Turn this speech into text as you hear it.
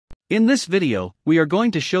In this video, we are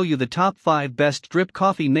going to show you the top 5 best drip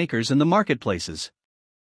coffee makers in the marketplaces.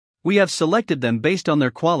 We have selected them based on their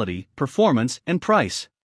quality, performance, and price.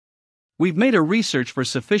 We've made a research for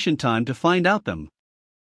sufficient time to find out them.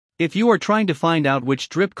 If you are trying to find out which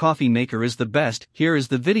drip coffee maker is the best, here is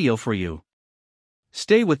the video for you.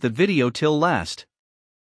 Stay with the video till last.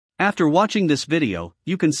 After watching this video,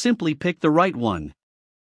 you can simply pick the right one.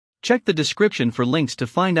 Check the description for links to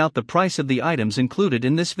find out the price of the items included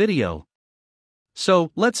in this video.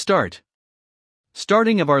 So, let's start.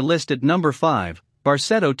 Starting of our list at number 5,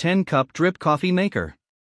 Barcetto 10-Cup Drip Coffee Maker.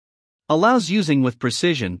 Allows using with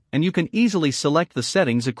precision, and you can easily select the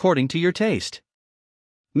settings according to your taste.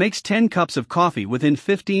 Makes 10 cups of coffee within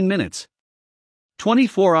 15 minutes.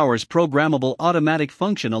 24 hours programmable automatic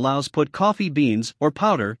function allows put coffee beans or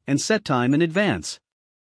powder and set time in advance.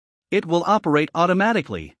 It will operate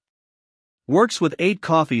automatically. Works with 8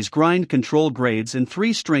 coffees grind control grades and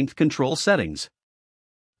 3 strength control settings.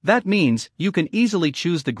 That means you can easily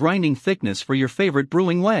choose the grinding thickness for your favorite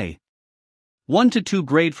brewing way. 1 to 2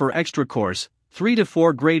 grade for extra coarse, 3 to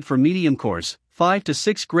 4 grade for medium coarse, 5 to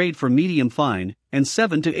 6 grade for medium fine, and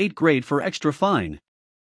 7 to 8 grade for extra fine.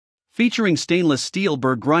 Featuring stainless steel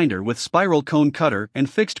burr grinder with spiral cone cutter and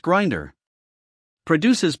fixed grinder.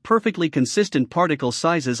 Produces perfectly consistent particle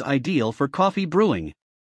sizes ideal for coffee brewing.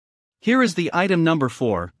 Here is the item number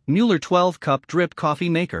 4, Mueller 12-Cup Drip Coffee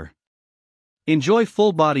Maker. Enjoy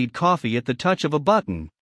full-bodied coffee at the touch of a button.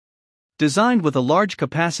 Designed with a large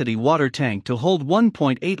capacity water tank to hold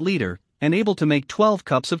 1.8 liter, and able to make 12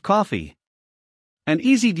 cups of coffee. An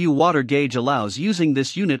easy-view water gauge allows using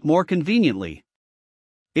this unit more conveniently.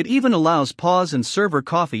 It even allows pause and server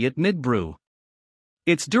coffee at mid-brew.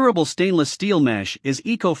 Its durable stainless steel mesh is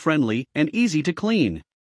eco-friendly and easy to clean.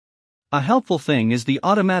 A helpful thing is the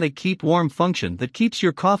automatic keep warm function that keeps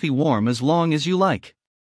your coffee warm as long as you like.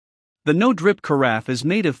 The no-drip carafe is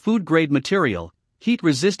made of food-grade material,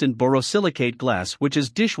 heat-resistant borosilicate glass which is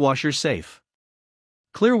dishwasher safe.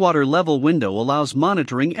 Clearwater level window allows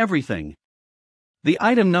monitoring everything. The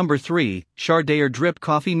item number 3, Chardayer Drip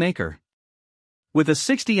Coffee Maker. With a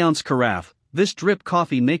 60-ounce carafe, this drip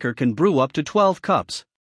coffee maker can brew up to 12 cups.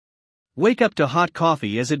 Wake up to hot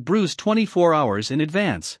coffee as it brews 24 hours in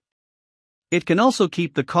advance. It can also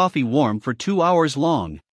keep the coffee warm for 2 hours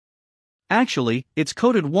long. Actually, its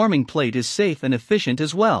coated warming plate is safe and efficient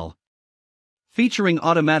as well. Featuring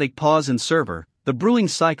automatic pause and server, the brewing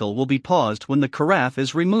cycle will be paused when the carafe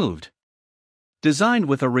is removed. Designed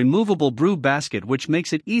with a removable brew basket which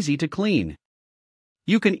makes it easy to clean.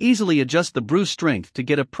 You can easily adjust the brew strength to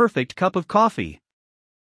get a perfect cup of coffee.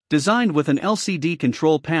 Designed with an LCD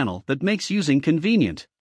control panel that makes using convenient.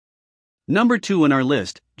 Number 2 in our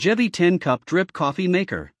list, Jevi 10-Cup Drip Coffee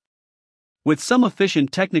Maker. With some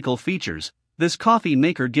efficient technical features, this coffee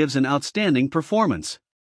maker gives an outstanding performance.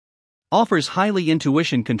 Offers highly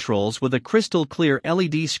intuition controls with a crystal clear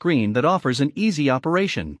LED screen that offers an easy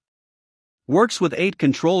operation. Works with 8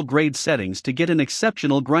 control grade settings to get an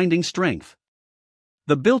exceptional grinding strength.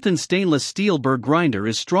 The built-in stainless steel burr grinder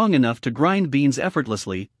is strong enough to grind beans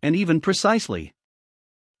effortlessly and even precisely.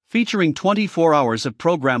 Featuring 24 hours of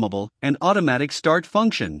programmable and automatic start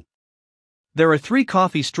function. There are 3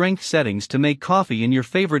 coffee strength settings to make coffee in your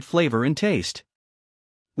favorite flavor and taste.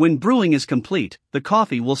 When brewing is complete, the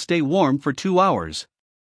coffee will stay warm for 2 hours.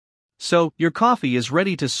 So, your coffee is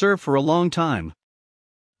ready to serve for a long time.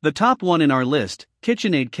 The top one in our list,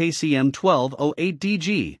 KitchenAid KCM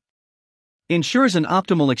 1208DG. Ensures an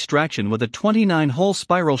optimal extraction with a 29-hole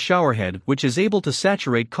spiral showerhead which is able to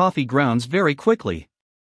saturate coffee grounds very quickly.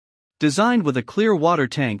 Designed with a clear water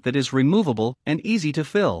tank that is removable and easy to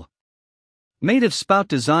fill. Made of spout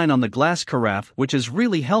design on the glass carafe which is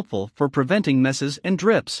really helpful for preventing messes and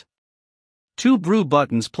drips. 2 brew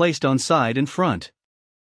buttons placed on side and front.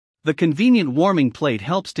 The convenient warming plate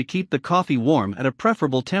helps to keep the coffee warm at a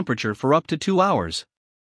preferable temperature for up to 2 hours.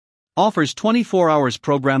 Offers 24 hours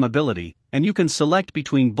programmability, and you can select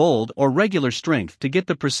between bold or regular strength to get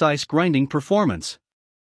the precise grinding performance.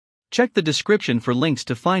 Check the description for links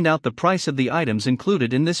to find out the price of the items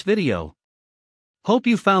included in this video. Hope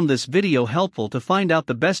you found this video helpful to find out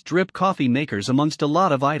the best drip coffee makers amongst a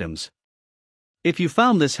lot of items. If you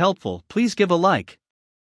found this helpful, please give a like.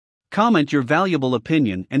 Comment your valuable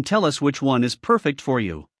opinion and tell us which one is perfect for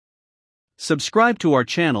you. Subscribe to our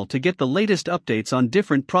channel to get the latest updates on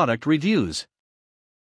different product reviews.